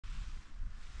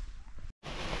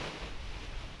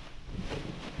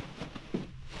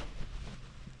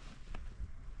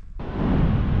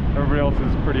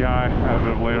else is pretty high. I had a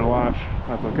bit of a later launch.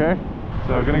 That's okay.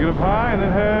 So gonna get up high and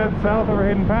then head south over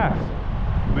Hayden Pass.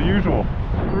 The usual.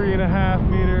 3.5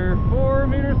 meter, 4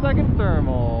 meter second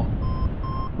thermal.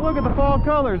 Look at the fall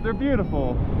colors, they're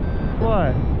beautiful.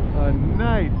 What a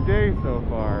nice day so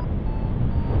far.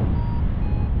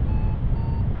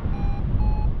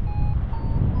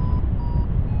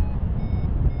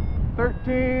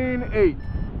 $13.8.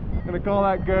 I'm gonna call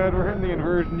that good. We're hitting the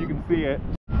inversion, you can see it.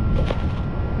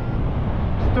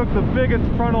 Just took the biggest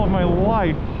frontal of my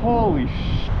life. Holy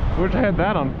sh! Wish I had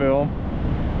that on film.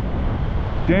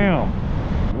 Damn.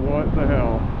 What the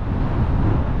hell?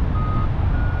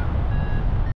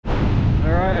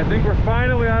 Alright, I think we're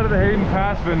finally out of the Hayden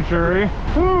Pass Venturi.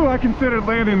 Whew, I considered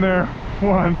landing there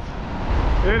once.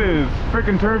 It is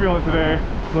freaking turbulent today.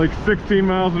 Like 16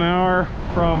 miles an hour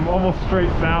from almost straight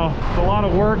south. It's a lot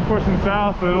of work pushing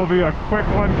south, so it'll be a quick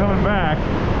one coming back.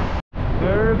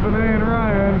 There's Vinay and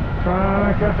Ryan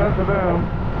trying to catch up to them.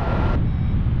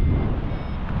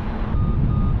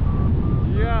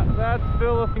 Yeah, that's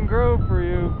Phyllis and Grove for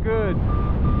you. Good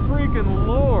freaking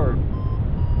Lord.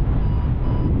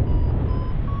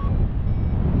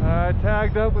 I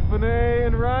tagged up with Vinay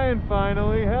and Ryan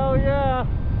finally. Hell yeah.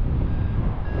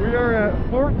 We are at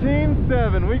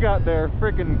 14.7. We got there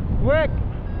freaking quick.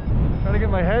 Trying to get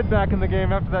my head back in the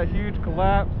game after that huge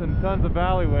collapse and tons of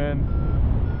valley wind.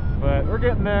 But we're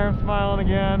getting there. I'm smiling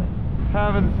again.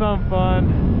 Having some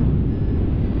fun.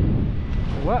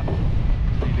 What?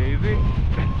 See Daisy?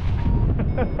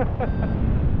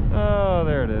 Oh,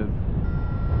 there it is.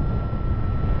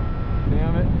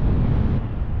 Damn it.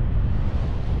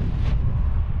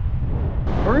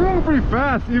 We're going pretty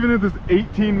fast, even at this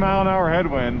 18-mile-an-hour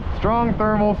headwind. Strong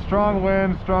thermal, strong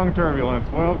wind, strong turbulence.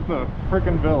 Well, it's a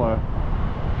freaking villa.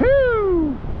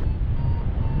 Whew!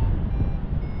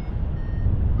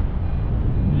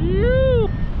 Yoo!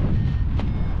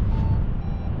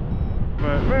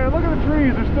 But man, look at the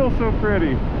trees. They're still so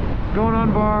pretty. Going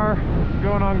on bar,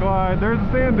 going on glide. There's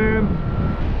the sand dunes.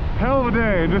 Hell of a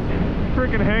day, just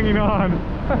freaking hanging on.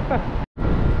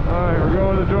 Alright, we're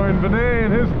going to join Vinay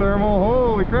and his thermal.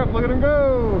 Holy crap, look at him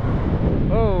go!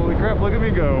 Holy crap, look at me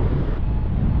go.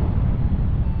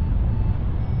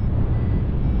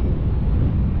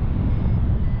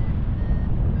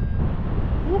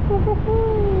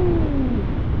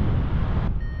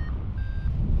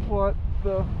 What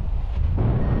the...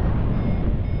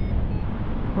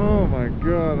 Oh my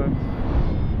god, I'm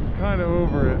kind of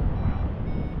over it.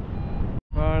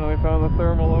 Finally found the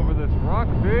thermal over this rock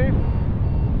face.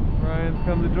 Ryan's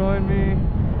come to join me.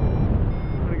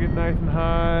 I'm gonna get nice and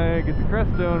high, get the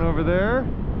Crestone over there.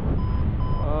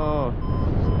 Oh,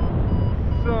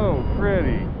 so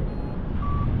pretty.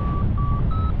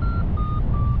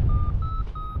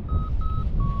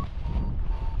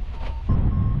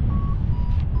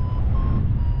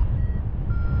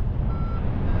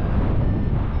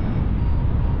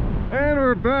 And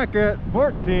we're back at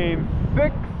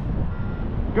 14.6,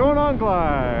 going on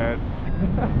glide.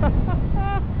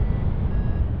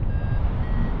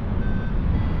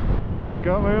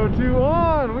 Got my O2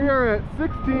 on! We are at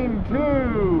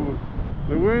 16.2.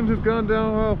 The wind has gone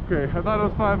down. Well, okay, I thought it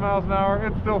was 5 miles an hour.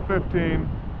 It's still 15.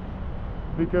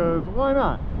 Because why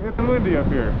not? It's windy up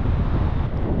here.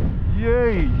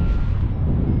 Yay!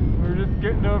 We're just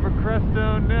getting over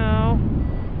Crestone now.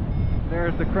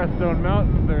 There's the Crestone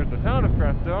Mountains. There's the town of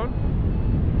Crestone.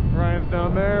 Ryan's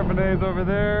down there. Vinay's over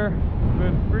there. It's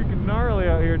been freaking gnarly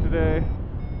out here today.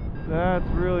 That's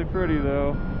really pretty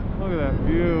though. Look at that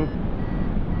view.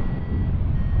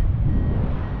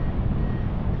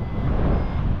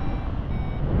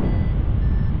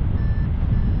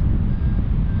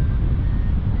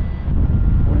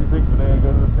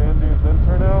 Go to the sand dunes, then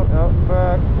turn out and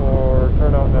back, or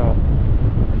turn out now?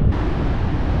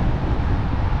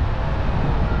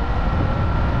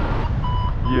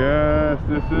 Yes,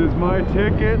 this is my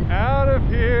ticket out of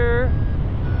here.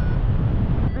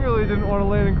 Really didn't want to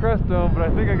land in Crestone, but I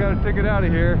think I got a ticket out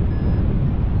of here.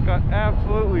 Got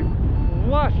absolutely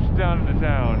flushed down into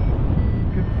town.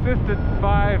 Consistent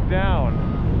 5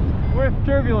 down with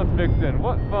turbulence mixed in.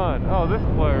 What fun. Oh, this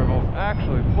variable is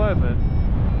actually pleasant.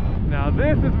 Now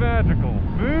this is magical.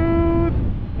 Smooth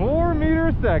 4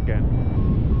 meters a second.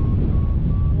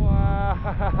 Wow,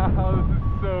 this is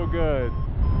so good.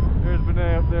 There's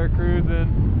Vinay up there cruising.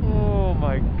 Oh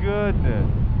my goodness.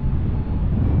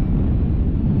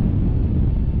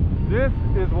 This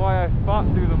is why I fought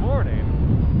through the morning.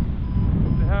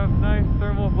 To have nice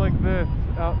thermals like this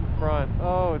out in front.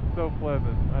 Oh, it's so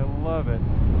pleasant. I love it.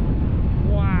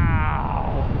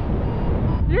 Wow.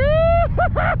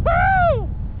 Yoo-hoo-hoo!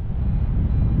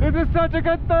 This is such a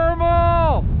good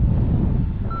thermal!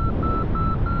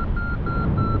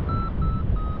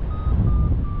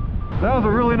 That was a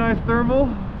really nice thermal.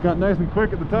 Got nice and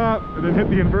quick at the top, and then hit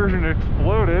the inversion and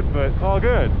exploded, but all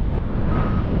good.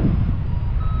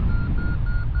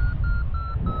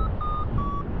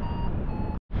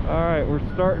 All right, we're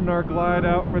starting our glide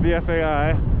out for the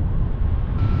FAI.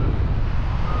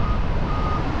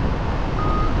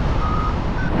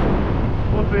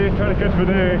 We'll see, try to catch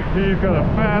Vinay. He's got a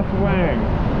fast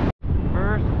wang.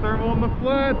 First thermal in the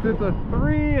flats, it's a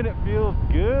 3 and it feels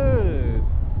good.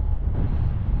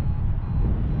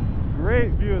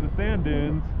 Great view of the sand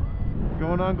dunes.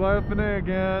 Going on glide with Vinay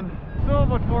again. So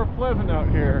much more pleasant out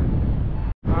here.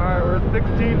 All right, we're at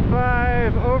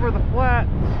 16.5 over the flats.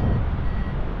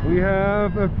 We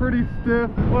have a pretty stiff,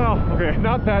 well, okay,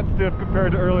 not that stiff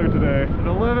compared to earlier today. An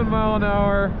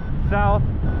 11-mile-an-hour south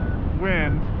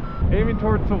wind, aiming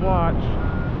towards Sawatch.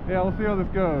 Yeah, we'll see how this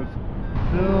goes.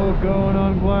 Still going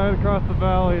on glide across the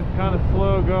valley. It's kind of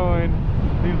slow going.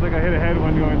 Seems like I hit a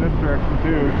headwind going this direction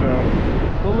too, so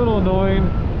it's a little annoying.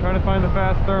 Trying to find the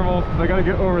fast thermals because I got to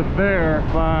get over there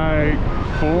by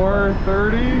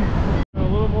 4:30. A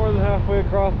little more than halfway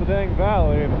across the dang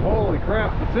valley, and holy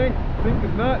crap, the sink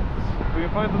is nuts. If we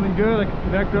can find something good, I can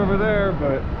connect over there,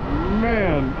 but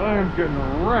man, I'm getting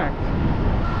wrecked.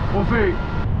 We'll see.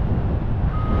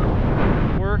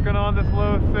 Working on this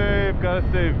low save, gotta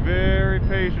stay very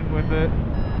patient with it.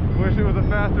 Wish it was a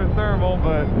faster thermal,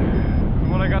 but this is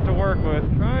what I got to work with.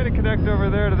 Trying to connect over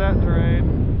there to that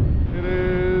terrain. It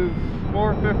is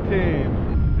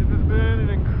 4:15. This has been an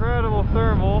incredible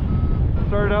thermal.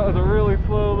 Started out as a really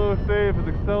slow low save, has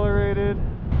accelerated.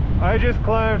 I just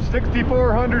climbed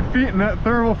 6,400 feet in that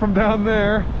thermal from down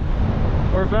there.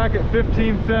 We're back at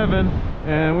 15.7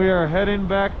 and we are heading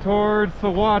back towards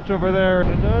Sawatch over there.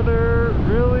 Another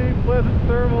really pleasant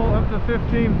thermal up to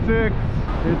 15.6.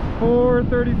 It's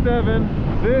 4:37.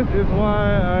 This is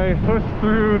why I pushed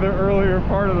through the earlier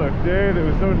part of the day that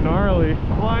was so gnarly.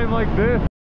 Flying like this.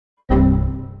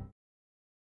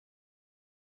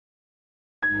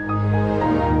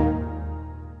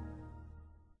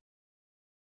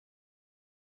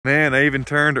 Man, I even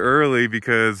turned early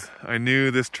because I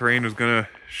knew this terrain was gonna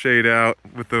shade out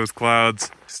with those clouds.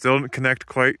 Still didn't connect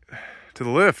quite to the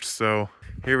lift, so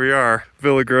here we are.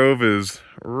 Villa Grove is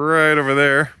right over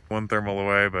there. One thermal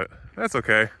away, but that's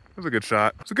okay. It was a good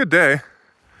shot. It was a good day.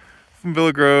 From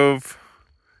Villa Grove,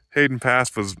 Hayden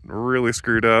Pass was really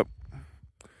screwed up.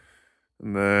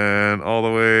 And then all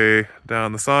the way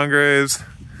down the Sangres,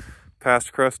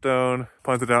 past Crestone,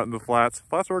 punted out into the flats.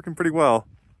 Flats were working pretty well,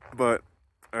 but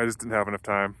I just didn't have enough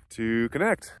time to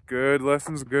connect. Good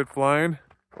lessons, good flying.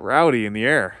 Rowdy in the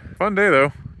air. Fun day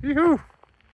though. Yoo-hoo!